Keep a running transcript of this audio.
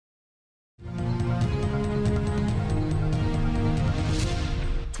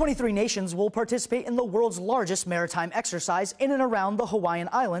23 nations will participate in the world's largest maritime exercise in and around the Hawaiian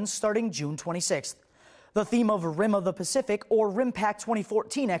Islands starting June 26th. The theme of Rim of the Pacific, or RIMPAC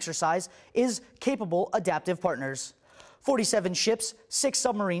 2014 exercise, is Capable Adaptive Partners. 47 ships, 6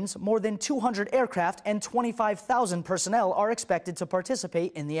 submarines, more than 200 aircraft, and 25,000 personnel are expected to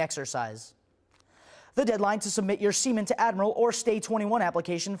participate in the exercise. The deadline to submit your Seaman to Admiral or Stay 21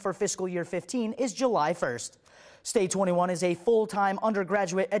 application for fiscal year 15 is July 1st. Stay 21 is a full-time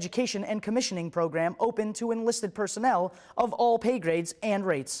undergraduate education and commissioning program open to enlisted personnel of all pay grades and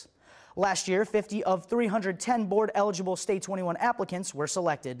rates. Last year, 50 of 310 board-eligible Stay 21 applicants were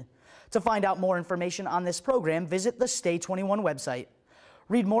selected. To find out more information on this program, visit the Stay 21 website.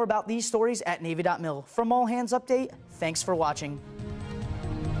 Read more about these stories at Navy.mil. From All Hands Update, thanks for watching.